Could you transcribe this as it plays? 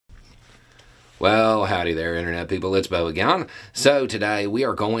Well, howdy there, Internet people. It's Beau again. So today we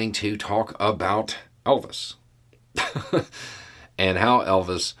are going to talk about Elvis and how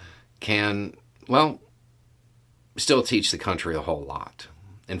Elvis can, well, still teach the country a whole lot.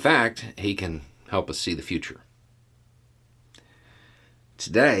 In fact, he can help us see the future.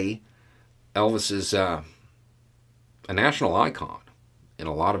 Today, Elvis is a national icon in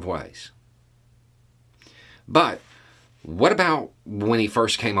a lot of ways. But what about when he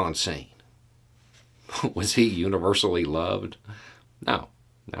first came on scene? Was he universally loved? No.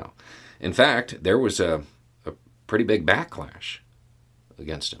 In fact, there was a pretty big backlash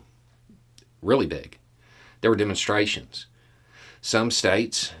against him. Really big. There were demonstrations. Some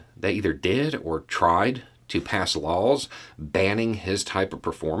states, they either did or tried to pass laws banning his type of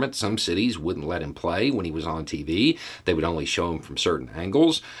performance. Some cities wouldn't let him play when he was on TV. They would only show him from certain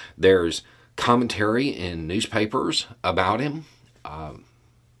angles. There's commentary in newspapers about him.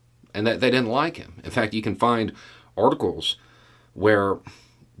 And that they didn't like him. In fact, you can find articles where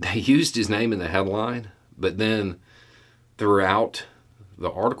they used his name in the headline, but then throughout the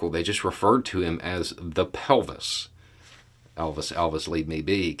article, they just referred to him as the pelvis. Elvis, Elvis, leave me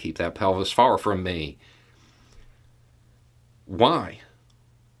be. Keep that pelvis far from me. Why?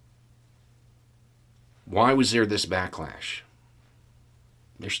 Why was there this backlash?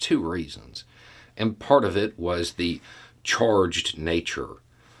 There's two reasons. And part of it was the charged nature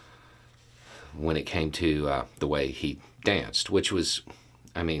when it came to the way he danced, which was,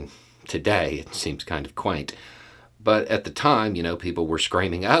 today it seems kind of quaint. But at the time, people were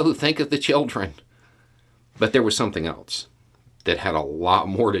screaming, "Oh, think of the children." But there was something else that had a lot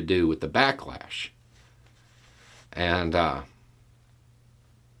more to do with the backlash. And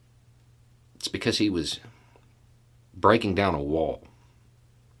it's because he was breaking down a wall.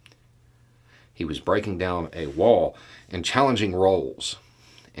 He was breaking down a wall and challenging roles.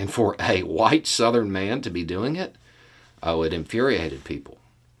 And for a white Southern man to be doing it, it infuriated people.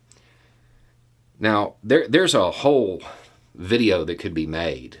 Now, there's a whole video that could be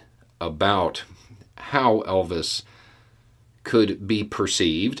made about how Elvis could be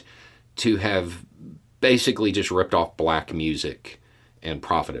perceived to have basically just ripped off black music and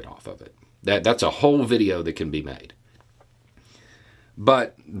profited off of it. That's a whole video that can be made.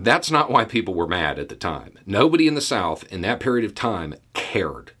 But that's not why people were mad at the time. Nobody in the South in that period of time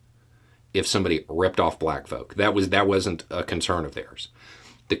cared if somebody ripped off black folk. That wasn't a concern of theirs.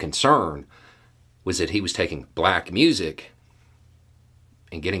 The concern was that he was taking black music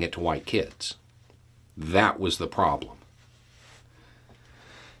and getting it to white kids. That was the problem.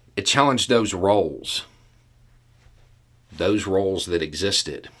 It challenged those roles that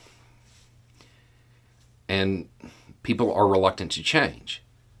existed. And people are reluctant to change.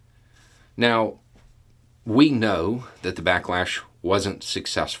 Now, we know that the backlash wasn't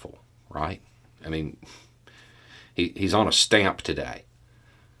successful, right? He's on a stamp today.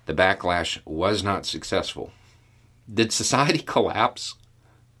 The backlash was not successful. Did society collapse?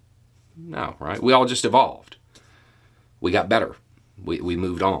 No, right? We all just evolved. We got better. We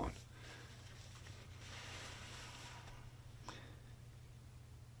moved on.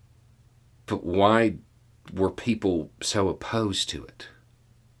 But why were people so opposed to it?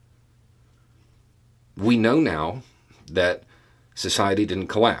 We know now that society didn't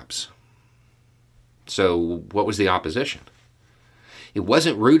collapse. So what was the opposition? It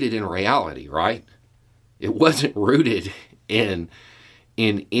wasn't rooted in reality, right? It wasn't rooted in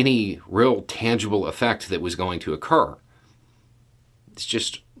any real tangible effect that was going to occur. It's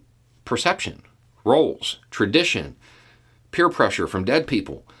just perception, roles, tradition, peer pressure from dead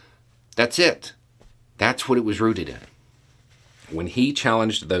people. That's it. That's what it was rooted in. When he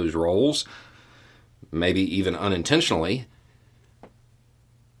challenged those roles, maybe even unintentionally,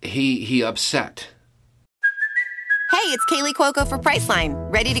 he upset. Hey, it's Kaylee Cuoco for Priceline.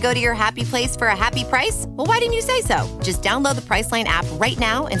 Ready to go to your happy place for a happy price? Well, why didn't you say so? Just download the Priceline app right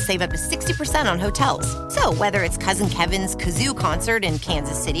now and save up to 60% on hotels. So whether it's Cousin Kevin's Kazoo Concert in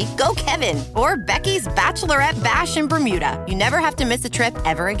Kansas City, go Kevin, or Becky's Bachelorette Bash in Bermuda, you never have to miss a trip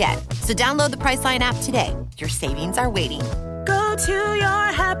ever again. So download the Priceline app today. Your savings are waiting. Go to your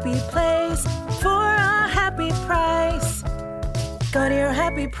happy place for a happy price. Go to your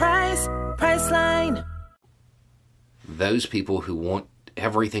happy price, Priceline. Those people who want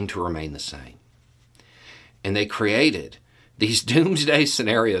everything to remain the same. And they created these doomsday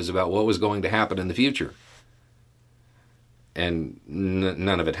scenarios about what was going to happen in the future. And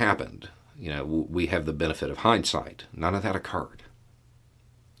none of it happened. We have the benefit of hindsight. None of that occurred.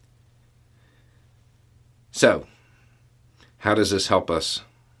 So, how does this help us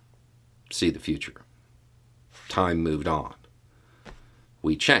see the future? Time moved on.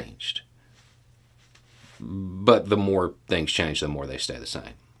 We changed. But the more things change, the more they stay the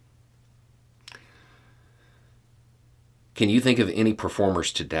same. Can you think of any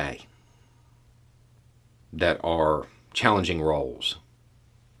performers today that are challenging roles,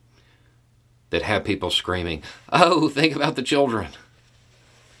 that have people screaming, "Oh, think about the children,"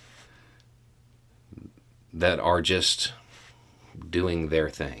 that are just doing their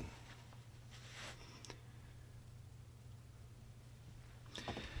thing?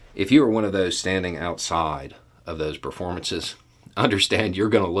 If you are one of those standing outside of those performances, understand you're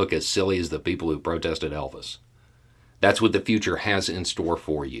going to look as silly as the people who protested Elvis. That's what the future has in store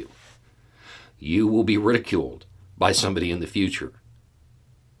for you. You will be ridiculed by somebody in the future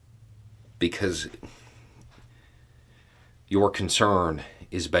because your concern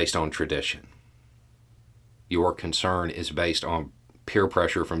is based on tradition. Your concern is based on peer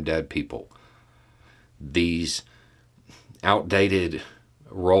pressure from dead people. These outdated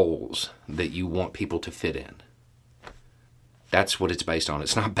roles that you want people to fit in. That's what it's based on.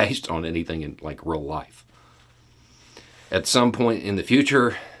 It's not based on anything in like real life. At some point in the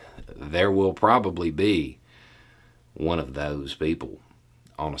future, there will probably be one of those people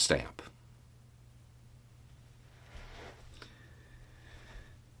on a stamp.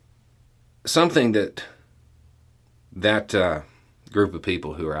 Something that group of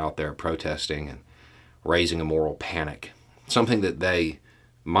people who are out there protesting and raising a moral panic, something that they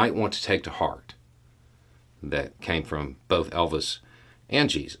might want to take to heart, that came from both Elvis and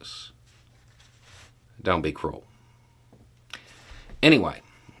Jesus. Don't be cruel. Anyway,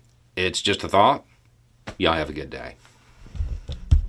 it's just a thought. Y'all have a good day.